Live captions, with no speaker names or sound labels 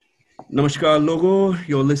Namaskar, Logo.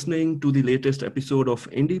 You're listening to the latest episode of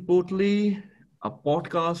Indie Portly, a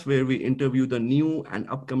podcast where we interview the new and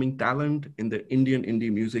upcoming talent in the Indian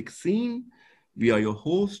indie music scene. We are your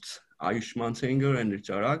hosts, Ayushman Singer and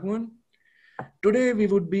Richa Raghavan. Today, we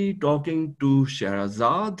would be talking to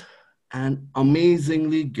Shehrazad, an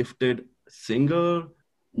amazingly gifted singer,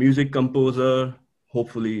 music composer,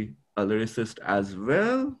 hopefully a lyricist as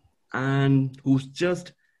well, and who's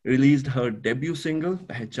just released her debut single,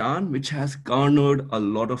 Pehchan, which has garnered a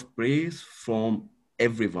lot of praise from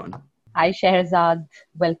everyone. Hi, Sheherazaad.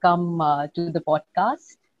 Welcome to the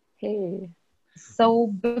podcast. Hey, So,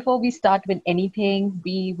 before we start with anything,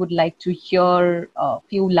 we would like to hear a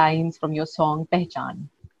few lines from your song Pehchan.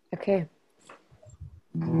 okay.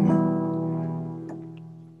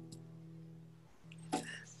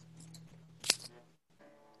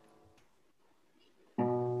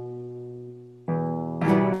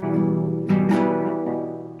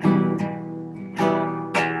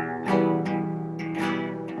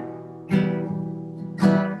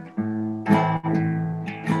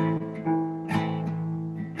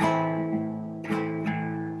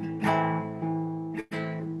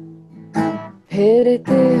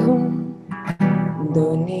 फिरती हूँ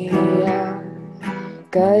दुनिया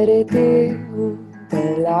करती हूँ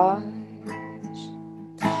तलाश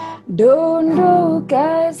ढूंढूं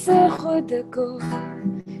कैसे खुद को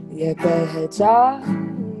ये पहचान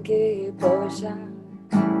की पोशाक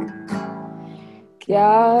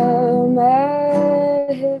क्या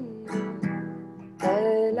मैं हिंदू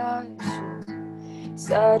तलाशूं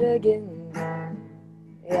सरगिंदा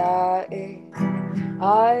या एक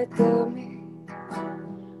आत्मी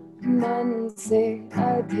मन से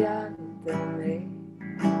अध्यात्म में.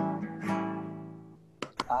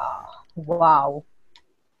 Wow.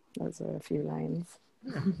 Those are a few lines.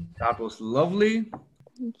 That was lovely.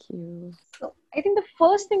 Thank you. So, I think the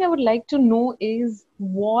first thing I would like to know is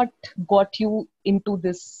what got you into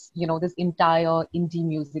this entire indie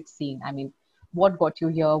music scene? I mean, what got you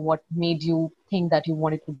here? What made you think that you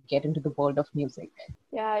wanted to get into the world of music?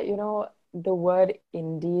 Yeah, the word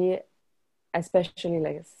indie, especially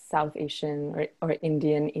like South Asian or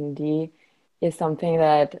Indian indie, is something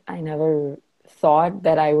that I never thought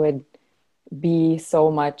that I would be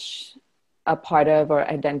so much a part of or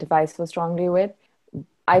identify so strongly with.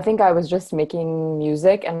 I think I was just making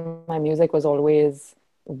music, and my music was always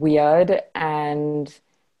weird and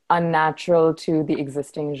unnatural to the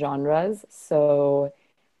existing genres. So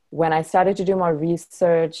when I started to do more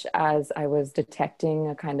research as I was detecting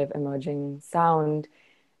a kind of emerging sound,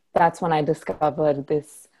 that's when I discovered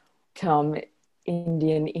this term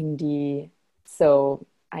Indian indie. So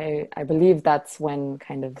I believe that's when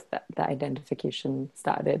kind of the identification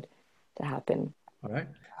started to happen. All right.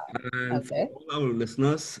 And for Okay. all our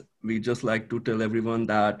listeners, we just like to tell everyone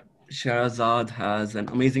that Shehrazad has an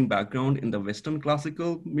amazing background in the Western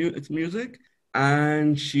classical music,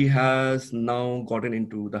 and she has now gotten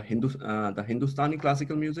into the Hindustani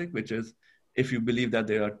classical music, which is, if you believe that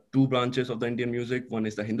there are two branches of the Indian music, one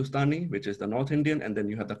is the Hindustani, which is the North Indian, and then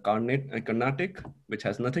you have the Carnatic, which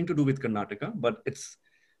has nothing to do with Karnataka, but it's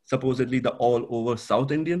supposedly the all over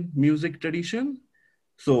South Indian music tradition.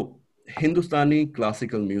 So, Hindustani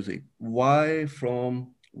classical music. Why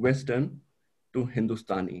from Western to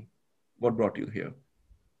Hindustani? What brought you here?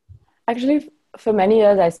 Actually, for many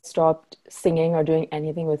years, I stopped singing or doing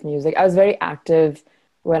anything with music. I was very active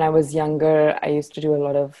when I was younger. I used to do a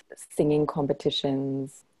lot of singing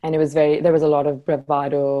competitions, and there was a lot of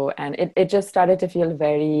bravado, and it just started to feel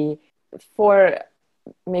very for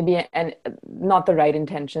maybe and not the right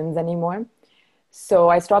intentions anymore. So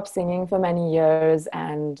I stopped singing for many years,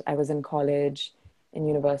 and I was in college, in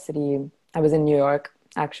university. I was in New York,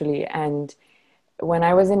 actually. And when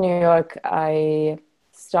I was in New York, I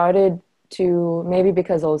started to, maybe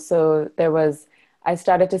because also I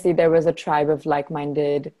started to see there was a tribe of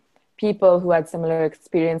like-minded people who had similar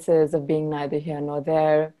experiences of being neither here nor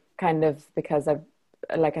there, kind of because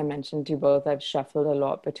like I mentioned to you both, I've shuffled a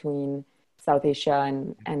lot between South Asia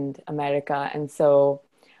and America. And so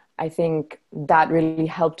I think that really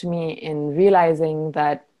helped me in realizing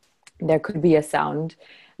that there could be a sound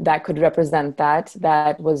that could represent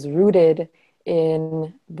that was rooted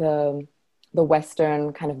in the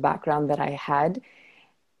Western kind of background that I had.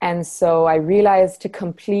 And so I realized to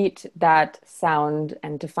complete that sound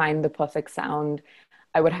and to find the perfect sound,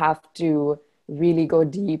 I would have to really go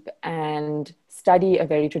deep and study a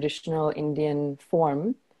very traditional Indian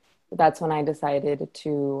form. That's when I decided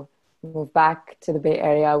to move back to the Bay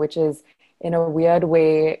Area, which is in a weird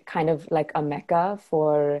way kind of like a mecca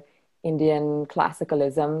for Indian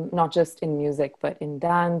classicalism, not just in music, but in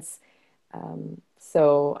dance,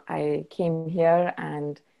 So I came here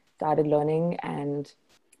and started learning, and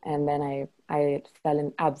then I fell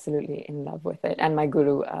in absolutely in love with it. And my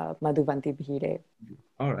guru, Madhuvanti Bhire.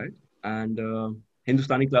 All right. And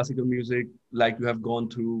Hindustani classical music, like you have gone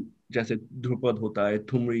through, जैसे ध्रुपद होता है,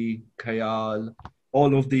 ठुमरी, ख्याल,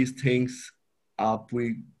 all of these things, आप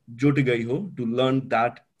we जुट गई हो to learn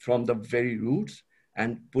that from the very roots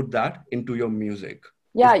and put that into your music.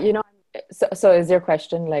 Yeah, you know, so is your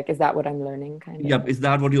question like, is that what I'm learning, kind of? Yep. Is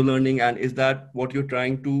that what you're learning? And is that what you're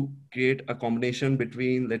trying to create a combination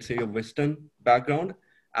between, let's say, your Western background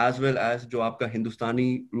as well as जो आपका हिंदुस्तानी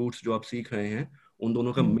roots जो आप सीख रहे हैं, उन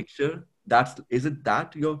दोनों का mixture? Is it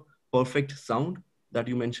that your perfect sound that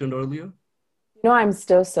you mentioned earlier? You know, I'm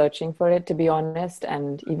still searching for it, to be honest.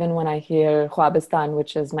 And even when I hear Khwabistan,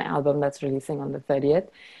 which is my album that's releasing on the 30th,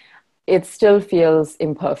 it still feels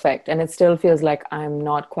imperfect, and it still feels like I'm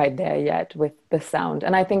not quite there yet with the sound.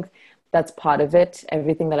 And I think that's part of it.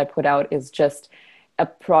 Everything that I put out is just a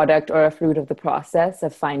product or a fruit of the process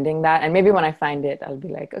of finding that. And maybe when I find it, I'll be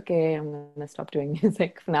like, okay, I'm gonna stop doing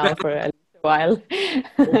music now for at least a while.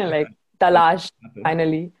 Like talash,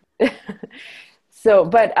 finally. So,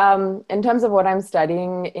 but in terms of what I'm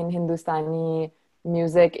studying in Hindustani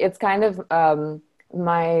music, it's kind of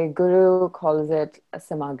my guru calls it a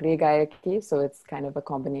samagri gayaki. So it's kind of a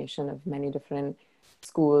combination of many different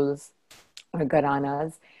schools or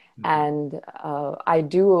gharanas. And I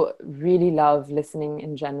do really love listening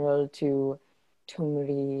in general to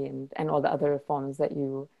Thumri and all the other forms that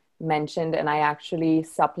you mentioned. And I actually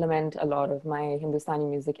supplement a lot of my Hindustani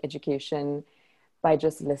music education by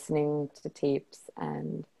just listening to tapes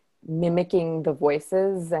and mimicking the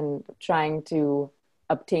voices and trying to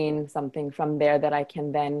obtain something from there that I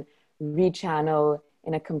can then rechannel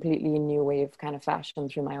in a completely new wave kind of fashion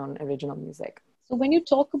through my own original music. So when you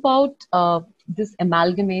talk about this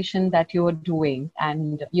amalgamation that you're doing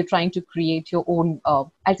and you're trying to create your own,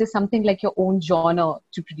 I'd say something like your own genre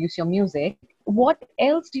to produce your music, what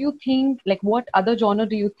else do you think, like what other genre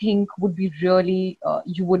do you think would be really,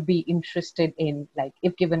 you would be interested in, like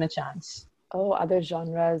if given a chance? Oh, other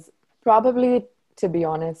genres. Probably, to be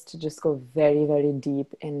honest, to just go very, very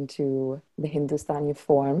deep into the Hindustani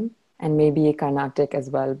form and maybe Carnatic as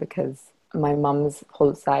well, because my mom's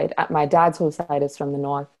whole side, my dad's whole side is from the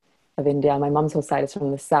north of India. My mom's whole side is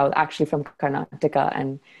from the south, actually from Karnataka.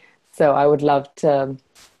 And so I would love to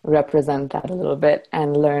represent that a little bit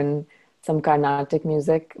and learn some Carnatic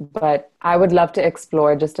music. But I would love to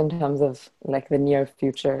explore just in terms of like the near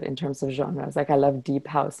future, in terms of genres. Like I love deep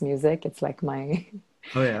house music. It's like my,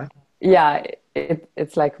 Oh, yeah. yeah,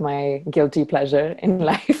 it's like my guilty pleasure in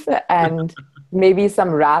life. And maybe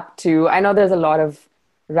some rap too. I know there's a lot of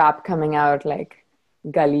rap coming out, like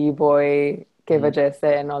Gully Boy, Ke Wajah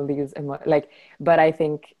Se, and all these, like, but I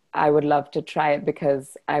think I would love to try it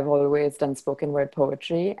because I've always done spoken word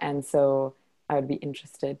poetry. And so I would be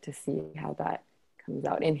interested to see how that comes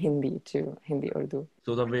out in Hindi too, Hindi Urdu.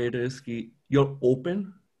 So the way it is, ki you're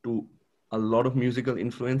open to a lot of musical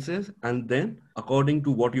influences, and then according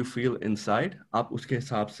to what you feel inside, आप उसके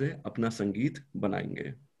हिसाब से अपना संगीत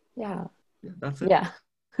बनाएंगे. Yeah. Yeah, that's it. Yeah.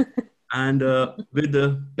 And with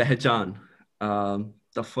the Pehchan,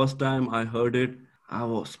 the first time I heard it, I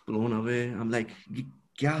was blown away. I'm like, "ये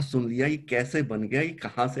क्या सुन लिया? ये कैसे बन गया? ये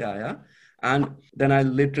कहाँ से आया?" And then I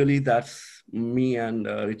literally, that's me and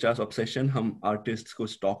Richa's obsession. हम artists को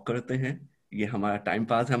stalk करते हैं. ये हमारा time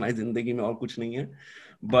pass है, हमारी जिंदगी में और कुछ नहीं है.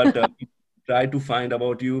 But we tried to find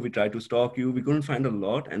about you. We tried to stalk you. We couldn't find a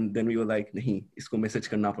lot. And then we were like, नहीं, इसको message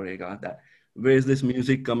करना पड़ेगा. That where is this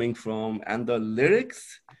music coming from? And the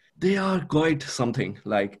lyrics, they are quite something.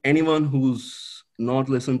 Like anyone who's not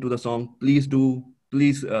listened to the song, please do.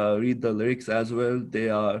 Please read the lyrics as well. They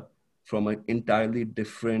are from an entirely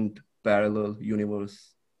different parallel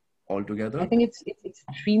universe altogether. I think it's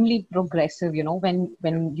extremely progressive. You know,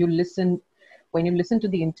 when you listen to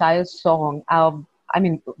the entire song. I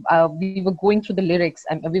mean, we were going through the lyrics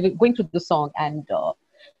and we were going through the song, and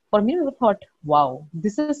for me, I thought, wow,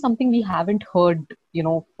 this is something we haven't heard. You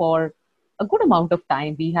know, for a good amount of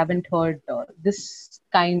time, we haven't heard this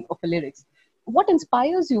kind of a lyrics. What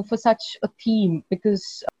inspires you for such a theme?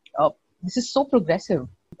 Because this is so progressive.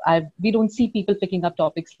 We don't see people picking up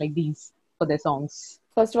topics like these for their songs.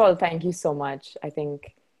 First of all, thank you so much. I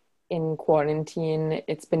think in quarantine,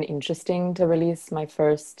 it's been interesting to release my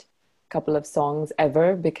first couple of songs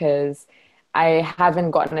ever because I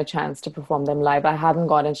haven't gotten a chance to perform them live. I haven't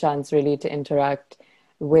gotten a chance really to interact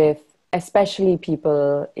with especially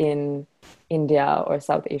people in India or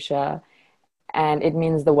South Asia. And it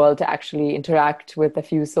means the world to actually interact with a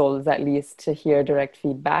few souls at least to hear direct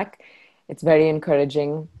feedback. It's very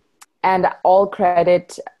encouraging. And all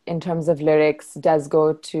credit in terms of lyrics does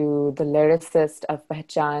go to the lyricist of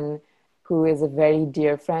Pehchan, who is a very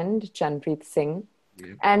dear friend, Chanpreet Singh.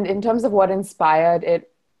 Yeah. And in terms of what inspired it,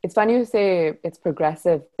 it's funny you say it's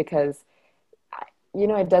progressive because,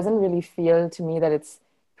 it doesn't really feel to me that it's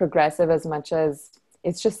progressive as much as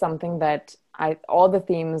it's just something that all the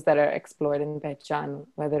themes that are explored in Pehchan,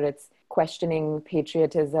 whether it's questioning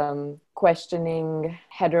patriotism, questioning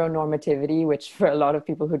heteronormativity, which for a lot of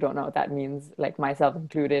people who don't know what that means, like myself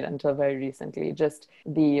included until very recently, just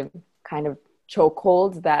the kind of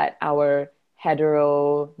chokehold that our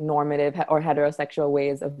heteronormative or heterosexual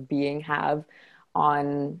ways of being have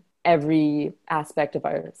on every aspect of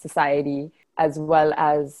our society, as well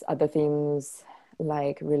as other themes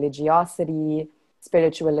like religiosity,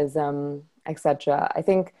 spiritualism, etc. I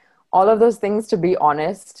think all of those things, to be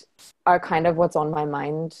honest, are kind of what's on my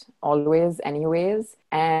mind always, anyways.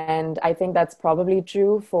 And I think that's probably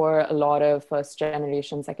true for a lot of first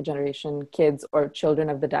generation, second generation kids or children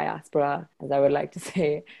of the diaspora, as I would like to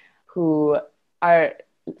say, who are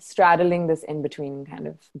straddling this in between kind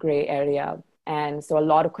of gray area. And so a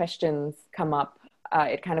lot of questions come up.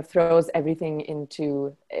 It kind of throws everything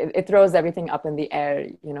it throws everything up in the air,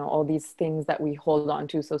 all these things that we hold on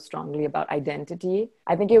to so strongly about identity.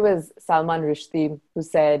 I think it was Salman Rushdie who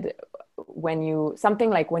said, when you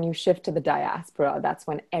shift to the diaspora, that's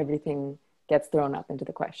when everything gets thrown up into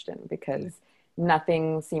the question, because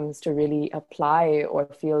nothing seems to really apply or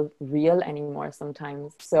feel real anymore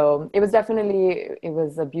sometimes. So it was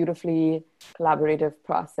a beautifully collaborative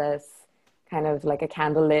process, kind of like a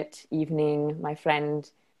candlelit evening, my friend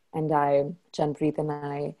and I, Chanpreet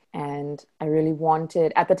and I really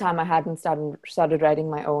wanted, at the time I hadn't started writing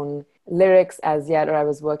my own lyrics as yet, or I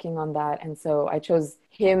was working on that. And so I chose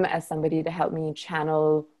him as somebody to help me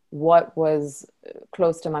channel what was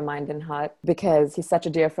close to my mind and heart, because he's such a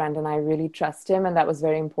dear friend and I really trust him. And that was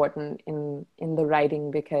very important in the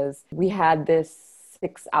writing, because we had this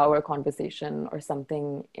 6-hour conversation or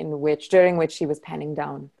something during which he was penning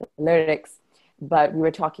down the lyrics, but we were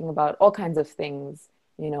talking about all kinds of things,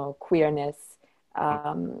 queerness,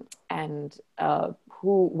 and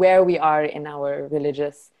where we are in our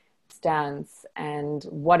religious stance, and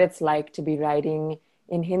what it's like to be writing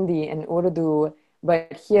in Hindi and Urdu,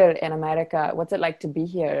 but here in America, what's it like to be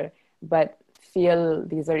here, but feel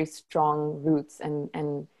these very strong roots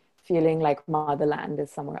and feeling like motherland is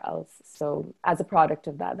somewhere else. So as a product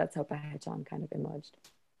of that, that's how Pehchan kind of emerged.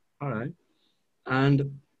 All right.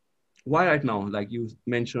 And why right now? Like you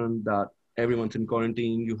mentioned that everyone's in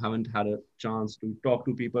quarantine, you haven't had a chance to talk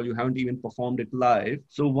to people, you haven't even performed it live.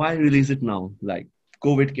 So why release it now? Like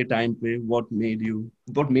COVID ke time pe,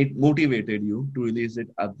 motivated you to release it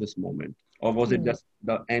at this moment? Or was it just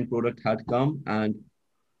the end product had come and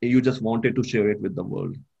you just wanted to share it with the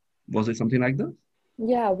world? Was it something like that?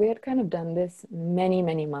 Yeah, we had kind of done this many,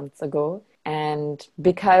 many months ago. And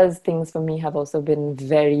because things for me have also been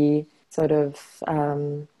very sort of,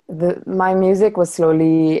 my music was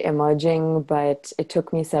slowly emerging, but it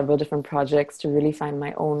took me several different projects to really find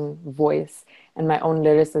my own voice and my own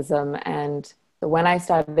lyricism. And when I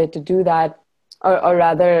started to do that, or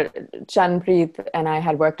rather, Chanpreet and I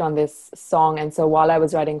had worked on this song. And so while I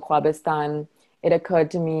was writing Khwabistan, it occurred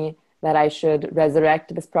to me that I should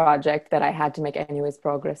resurrect this project that I had to make anyways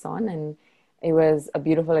progress on. And it was a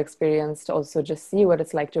beautiful experience to also just see what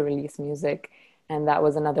it's like to release music. And that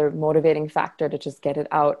was another motivating factor to just get it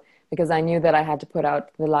out, because I knew that I had to put out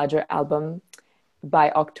the larger album by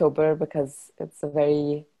October, because it's a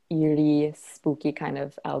very eerie, spooky kind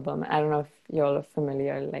of album. I don't know if you all are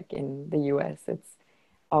familiar, like in the US, it's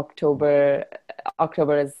October.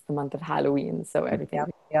 October is the month of Halloween. So everything.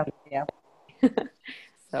 Yeah.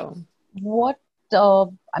 So what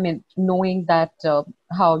knowing that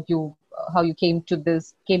how you came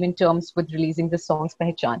in terms with releasing the songs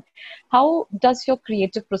Pehchan, how does your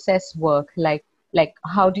creative process work? Like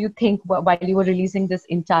how do you think while you were releasing this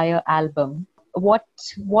entire album, what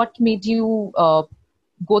made you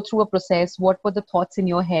go through a process? What were the thoughts in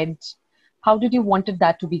your head? How did you wanted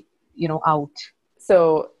that to be out?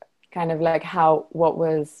 So kind of like what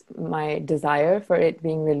was my desire for it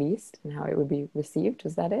being released and how it would be received,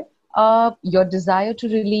 was that it? Your desire to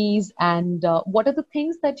release, and what are the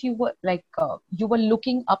things that you were you were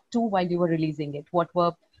looking up to while you were releasing it? What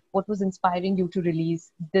was inspiring you to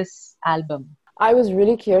release this album? I was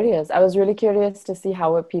really curious. I was really curious to see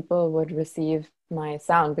how people would receive my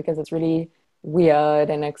sound, because it's really weird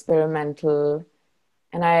and experimental.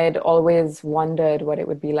 And I had always wondered what it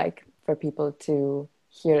would be like for people to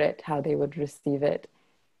hear it, how they would receive it,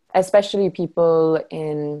 especially people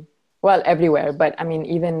in well, everywhere, but I mean,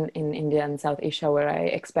 even in India and South Asia, where I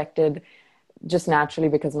expected, just naturally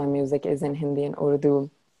because my music is in Hindi and Urdu,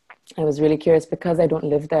 I was really curious because I don't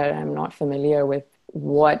live there. I'm not familiar with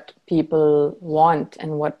what people want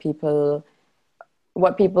and what people's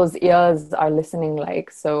ears are listening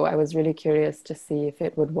like. So I was really curious to see if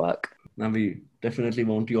it would work. Now we definitely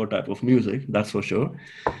want your type of music, that's for sure.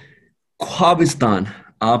 ख्वाबिस्तान,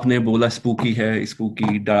 आपने बोला spooky है,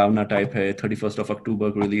 spooky डरावना type है, 31 अक्टूबर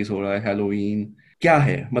को release हो रहा है, Halloween. क्या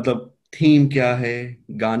है, मतलब थीम क्या है,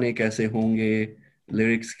 गाने कैसे होंगे,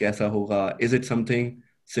 लिरिक्स कैसा होगा? Is it something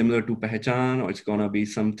similar to पहचान, और it's gonna be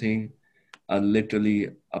something literally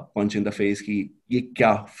a punch in the face की ये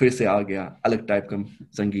क्या फिर से आ गया अलग टाइप का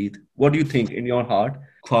संगीत? What do you think in your heart,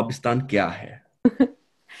 ख्वाबिस्तान क्या है?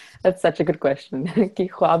 That's such a good question. कि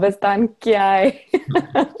ख्वाबिस्तान क्या है?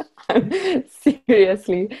 I'm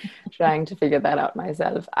seriously trying to figure that out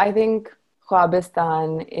myself. I think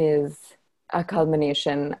Khwabistan is a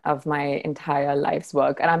culmination of my entire life's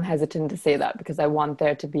work. And I'm hesitant to say that because I want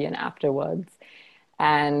there to be an afterwards.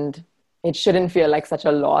 And it shouldn't feel like such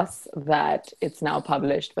a loss that it's now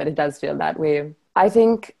published, but it does feel that way. I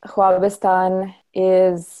think Khwabistan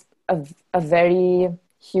is a very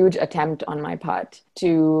huge attempt on my part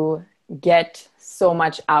to get so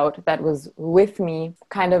much out that was with me,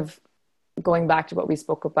 kind of going back to what we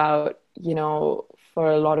spoke about, you know,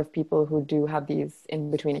 for a lot of people who do have these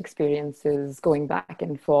in-between experiences, going back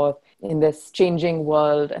and forth in this changing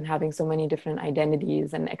world and having so many different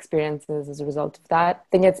identities and experiences as a result of that, I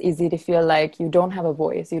think it's easy to feel like you don't have a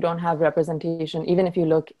voice, you don't have representation. Even if you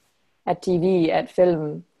look at TV, at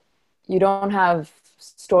film, you don't have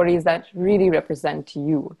stories that really represent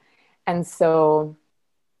you. And so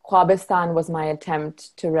Khwabistan was my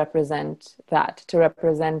attempt to represent that, to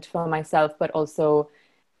represent for myself, but also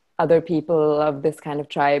other people of this kind of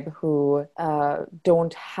tribe who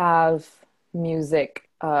don't have music,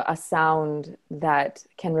 a sound that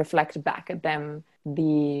can reflect back at them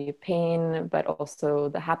the pain, but also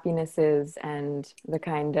the happinesses and the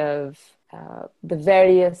kind of the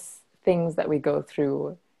various things that we go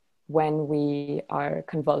through when we are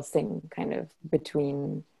convulsing kind of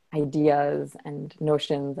between ideas and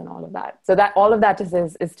notions and all of that. So that all of that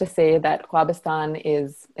is to say that Khwabistan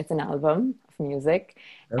it's an album of music.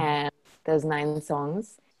 Yep. And there's 9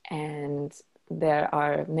 songs and there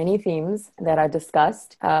are many themes that are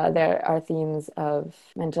discussed. There are themes of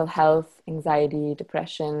mental health, anxiety,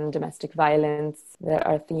 depression, domestic violence. There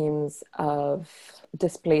are themes of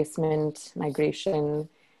displacement, migration,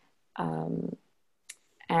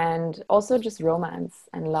 and also just romance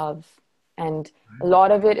and love. And a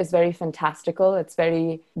lot of it is very fantastical. It's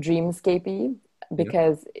very dreamscapey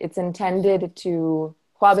because it's intended to,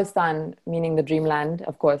 Khwabistan, meaning the dreamland,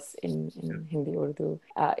 of course, in Hindi, Urdu.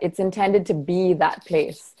 It's intended to be that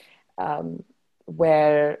place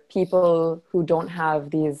where people who don't have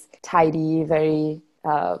these tidy, very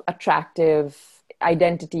attractive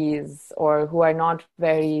identities or who are not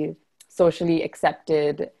very socially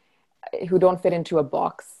accepted, who don't fit into a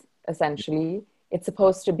box, essentially. It's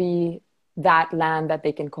supposed to be that land that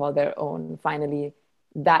they can call their own, finally,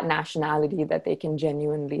 that nationality that they can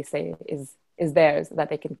genuinely say is theirs, that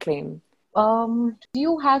they can claim. Do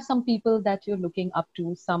you have some people that you're looking up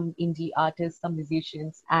to, some indie artists, some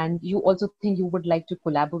musicians, and you also think you would like to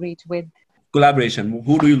collaborate with? Collaboration,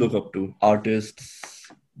 who do you look up to?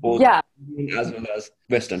 Artists, both Indian as well as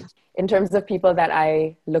Western? In terms of people that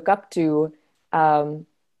I look up to,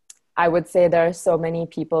 I would say there are so many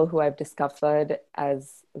people who I've discovered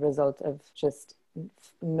as a result of just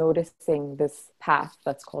noticing this path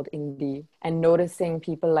that's called indie and noticing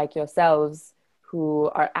people like yourselves who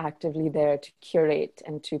are actively there to curate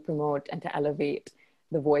and to promote and to elevate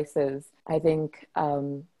the voices. I think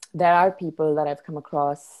there are people that I've come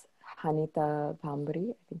across. Hanita Bhambri,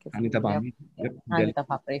 I think it's Hanita Bhambri. Yep. Hanita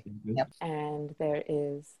Bhambri. Yep. And there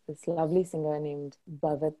is this lovely singer named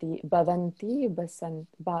Bavari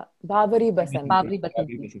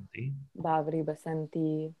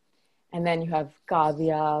Basanti. And then you have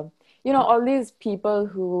Kavya. You know, all these people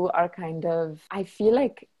who are kind of, I feel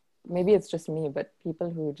like maybe it's just me, but people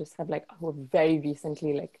who just have like, who have very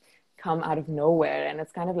recently like come out of nowhere. And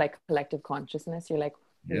it's kind of like collective consciousness. You're like,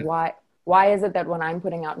 why is it that when I'm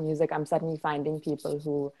putting out music, I'm suddenly finding people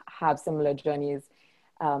who have similar journeys?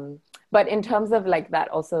 But in terms of like that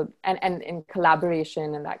also, and in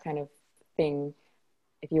collaboration and that kind of thing,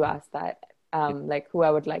 if you ask that, like who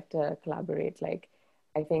I would like to collaborate, like,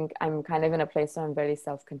 I think I'm kind of in a place where I'm very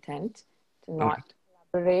self-content to not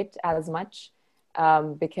collaborate as much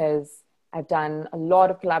because I've done a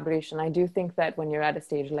lot of collaboration. I do think that when you're at a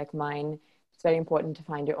stage like mine, it's very important to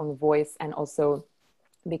find your own voice and also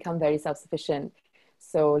become very self-sufficient.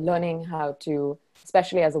 So learning how to,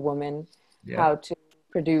 especially as a woman, Yeah. how to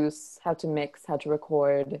produce, how to mix, how to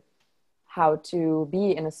record, how to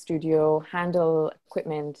be in a studio, handle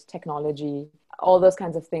equipment, technology, all those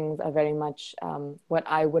kinds of things are very much what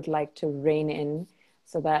I would like to rein in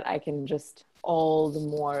so that I can just all the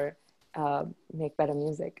more make better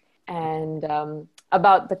music. And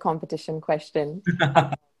about the competition question,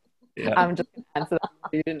 Yeah. I'm just going to answer that.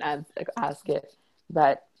 You didn't ask it.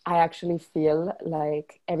 But I actually feel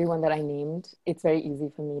like everyone that I named, it's very easy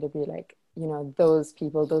for me to be like, you know, those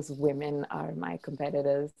people, those women are my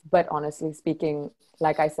competitors. But honestly speaking,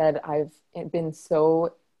 like I said, I've been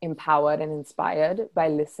so empowered and inspired by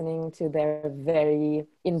listening to their very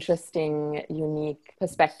interesting, unique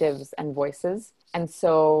perspectives and voices. And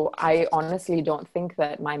so I honestly don't think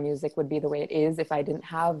that my music would be the way it is if I didn't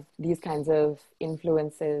have these kinds of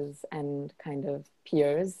influences and kind of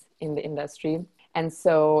peers in the industry. And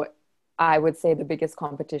so I would say the biggest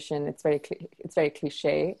competition, it's very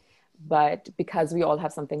cliche, but because we all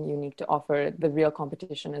have something unique to offer, the real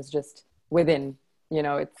competition is just within. You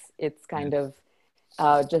know, it's kind of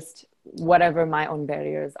just whatever my own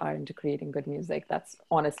barriers are into creating good music. That's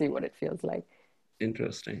honestly what it feels like.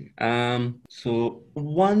 Interesting. So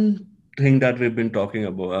one thing that we've been talking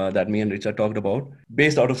about, that me and Richard talked about,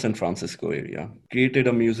 based out of San Francisco area, created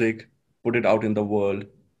a music, put it out in the world.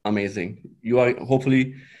 Amazing. You are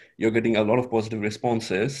hopefully you're getting a lot of positive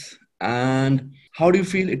responses. And how do you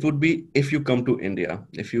feel it would be if you come to India,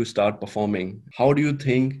 if you start performing? How do you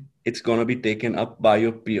think it's gonna be taken up by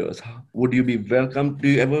your peers? Would you be welcome? Do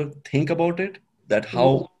you ever think about it? That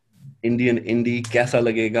how Indian indie कैसा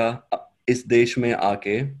लगेगा इस देश में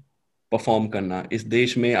आके perform करना, इस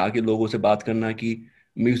देश में आके लोगों से बात करना कि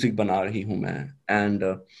म्यूजिक बना रही हूं मैं, एंड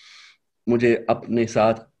मुझे अपने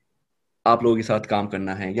साथ आप लोगों के साथ काम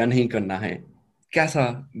करना है या नहीं करना है, कैसा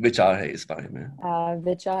विचार है इस बारे में?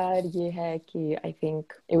 विचार ये है कि I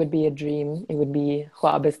think it would be a dream, it would be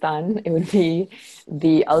Khwabistan, it would be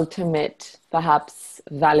the ultimate perhaps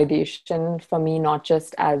validation for me, not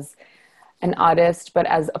just as an artist but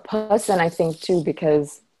as a person, I think too,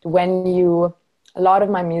 because a lot of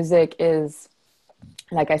my music is,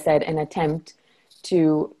 like I said, an attempt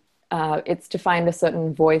to it's to find a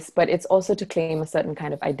certain voice, but it's also to claim a certain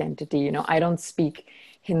kind of identity. You know, I don't speak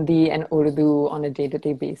Hindi and Urdu on a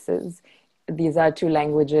day-to-day basis. These are two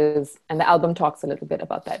languages, and the album talks a little bit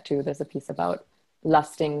about that too. There's a piece about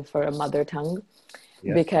lusting for a mother tongue,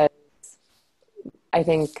 because I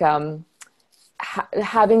think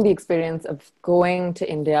having the experience of going to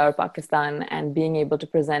India or Pakistan and being able to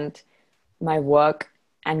present my work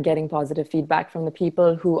and getting positive feedback from the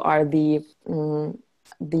people who are the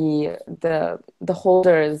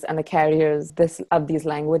holders and the carriers of these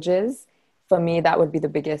languages, for me that would be the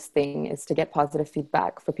biggest thing, is to get positive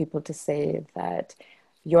feedback, for people to say that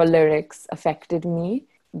your lyrics affected me.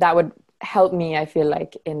 That would help me, I feel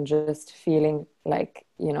like, in just feeling like,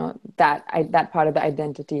 you know, that part of the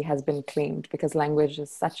identity has been claimed, because language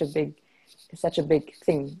is such a big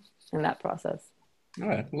thing in that process. All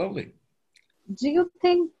right, lovely. Do you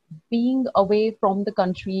think being away from the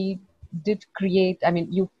country did create, I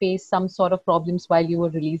mean, you faced some sort of problems while you were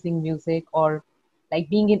releasing music, or like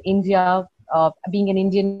being in India, being an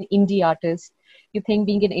Indian indie artist, you think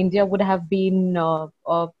being in India would have been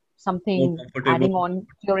More something comfortable. adding on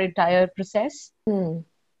to your entire process?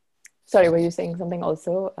 Sorry, were you saying something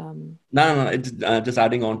also? No. It's just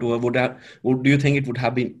adding on to it. Do you think it would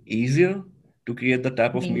have been easier to create the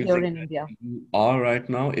type of Being here music in that India? you are right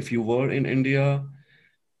now if you were in India?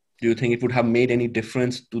 Do you think it would have made any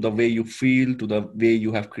difference to the way you feel, to the way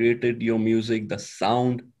you have created your music, the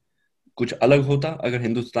sound? कुछ अलग होता अगर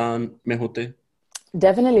हिंदुस्तान में होते?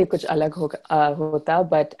 Definitely kuch alag hota,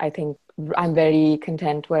 but I think I'm very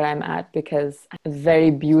content where I'm at, because a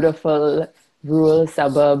very beautiful rural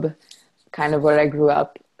suburb, kind of where I grew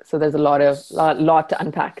up. So there's a lot to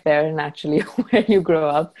unpack there, naturally, where you grow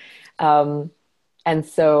up. And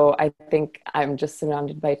so I think I'm just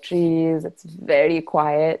surrounded by trees. It's very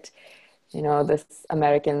quiet, you know, this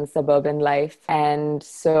American suburban life. And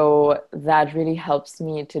so that really helps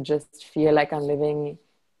me to just feel like I'm living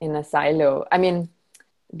in a silo. I mean,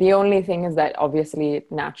 the only thing is that obviously,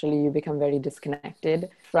 naturally, you become very disconnected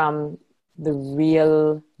from the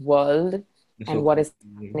real world and what is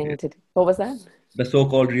happening today. What was that? The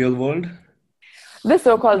so-called real world? The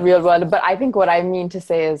so-called real world. But I think what I mean to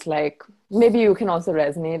say is, like, maybe you can also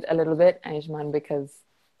resonate a little bit, Aishman, because,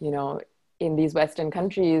 you know, in these Western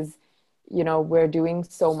countries, you know, we're doing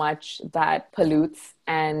so much that pollutes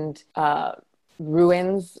and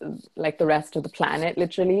ruins like the rest of the planet,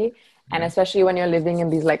 literally. And Yeah. especially when you're living in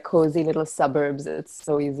these like cozy little suburbs, it's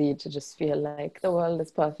so easy to just feel like the world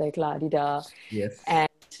is perfect, la di da. Yes. And,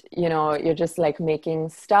 you know, you're just like making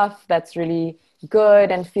stuff that's really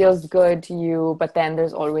good and feels good to you. But then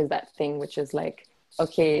there's always that thing, which is like,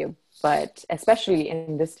 okay, but especially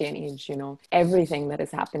in this day and age, you know, everything that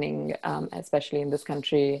is happening, especially in this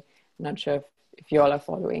country, I'm not sure if you all are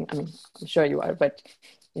following. I mean, I'm sure you are, but,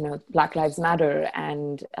 you know, Black Lives Matter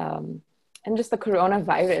and just the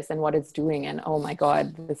coronavirus and what it's doing. And oh my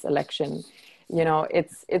God, this election, you know,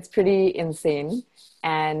 it's pretty insane.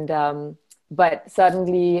 And but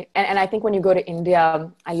certainly, and I think when you go to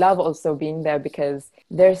India, I love also being there because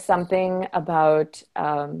there's something about,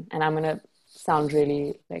 and I'm gonna sound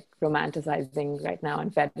really like romanticizing right now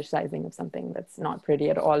and fetishizing of something that's not pretty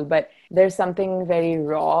at all, but there's something very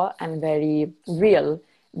raw and very real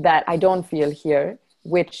that I don't feel here,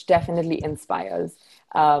 which definitely inspires,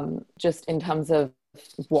 just in terms of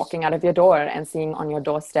walking out of your door and seeing on your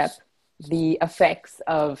doorstep the effects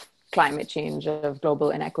of climate change, of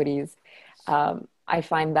global inequities. I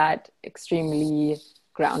find that extremely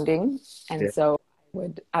grounding. And Yeah. so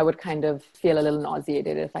I would kind of feel a little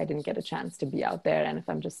nauseated if I didn't get a chance to be out there and if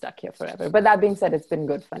I'm just stuck here forever. But that being said, it's been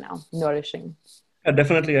good for now, nourishing.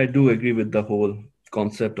 Definitely, I do agree with the whole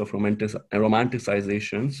concept of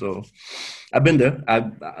romanticization. So I've been there.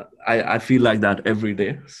 I feel like that every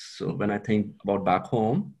day. So when I think about back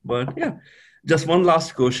home, but yeah, just one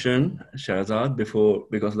last question, Shehrazad, before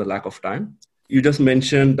because of the lack of time. You just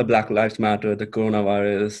mentioned the Black Lives Matter, the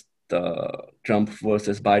coronavirus, the Trump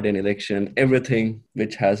versus Biden election, everything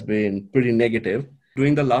which has been pretty negative.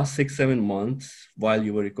 During the last 6, 7 months, while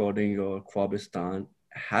you were recording your Kwabistan,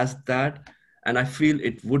 has that, and I feel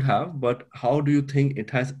it would have, but how do you think it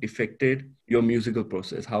has affected your musical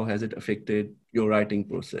process? How has it affected your writing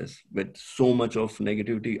process with so much of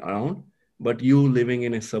negativity around, but you living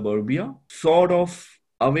in a suburbia, sort of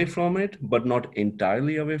away from it, but not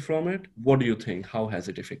entirely away from it? What do you think? How has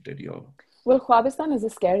it affected your? Well, Khwabistan is a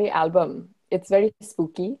scary album. It's very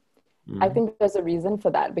spooky. I Mhm. think there's a reason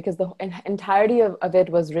for that because the entirety of it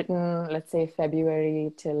was written, let's say,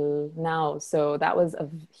 February till now. So that was a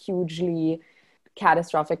hugely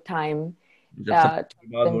catastrophic time. जब सब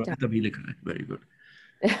बर्बाद हो Turbulent रहा है तभी लिखा है. Very good.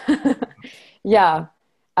 time. Yeah.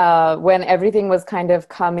 When everything was kind of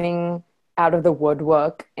coming out of the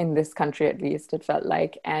woodwork in this country, at least, it felt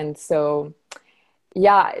like. And so,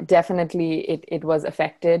 yeah, definitely it was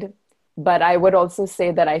affected. But I would also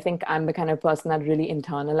say that I think I'm the kind of person that really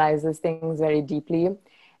internalizes things very deeply.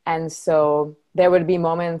 And so there would be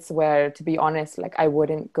moments where, to be honest, like I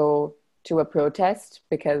wouldn't go to a protest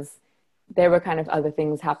because there were kind of other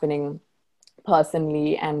things happening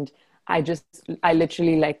personally. And I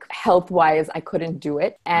literally, like, health wise, I couldn't do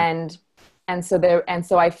it. And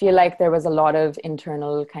so I feel like there was a lot of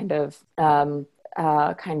internal kind of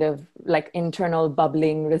like internal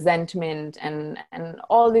bubbling resentment and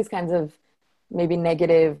all these kinds of maybe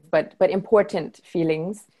negative but important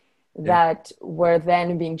feelings Yeah. that were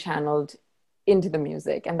then being channeled into the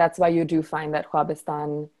music. And that's why you do find that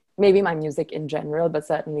Khwabistan, maybe my music in general, but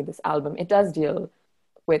certainly this album, it does deal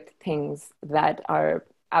with things that are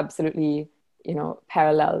absolutely, you know,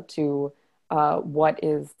 parallel to what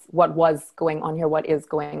was going on here, what is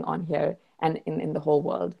going on here, and in the whole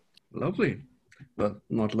world. Lovely. Well,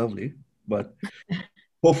 not lovely, but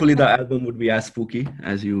hopefully the album would be as spooky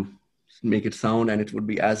as you make it sound, and it would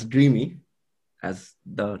be as dreamy as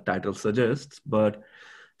the title suggests. But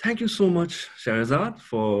thank you so much, Shehrazad,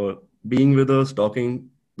 for being with us, talking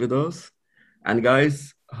with us. And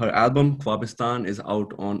guys, her album Kwabistan is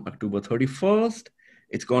out on October 31st.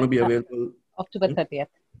 It's going to be available. October 30th.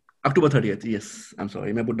 October 30th, yes. I'm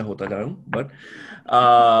sorry, मैं बुड्ढा होता जा रहा हूँ. But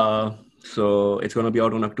so it's going to be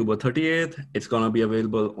out on October 30th. It's going to be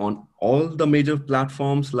available on all the major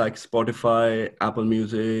platforms like Spotify, Apple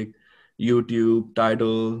Music, YouTube,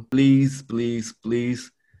 Tidal. Please, please,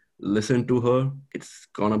 please listen to her. It's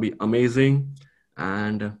going to be amazing.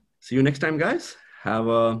 And see you next time, guys. Have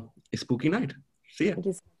a spooky night. See ya. Thank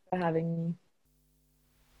you so much for having me.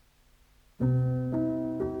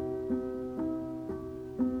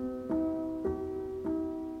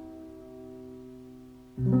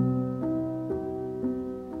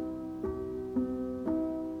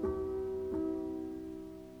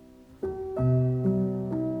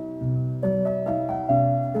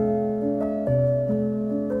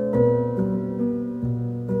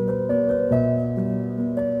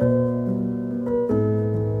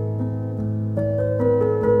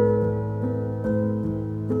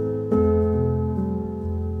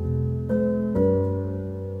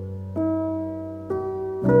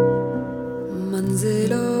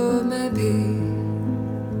 मंजिलों में भी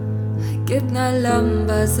कितना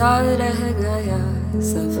लंबा सा रह गया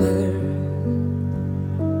सफर,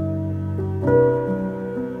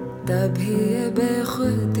 तभी ये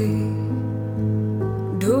बेखुदी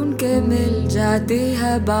ढूंढ के मिल जाती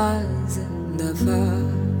है बाज दफा।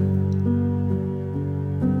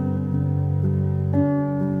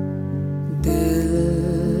 दिल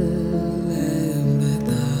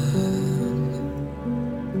बेताब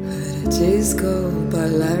हर चीज को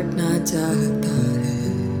पलटना चाहता है,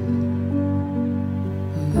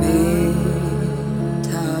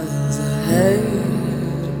 मीठा जहर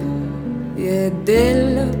ये दिल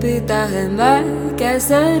पीता है, मैं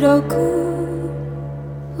कैसे रोकूं?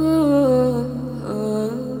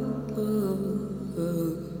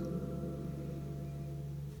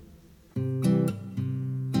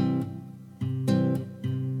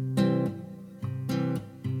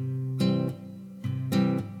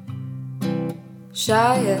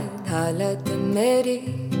 शायद हालत मेरी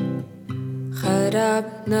खराब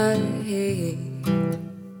नहीं,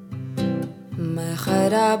 मैं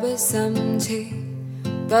खराब समझी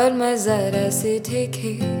पर मैं जरा सी ठीक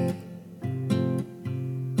ही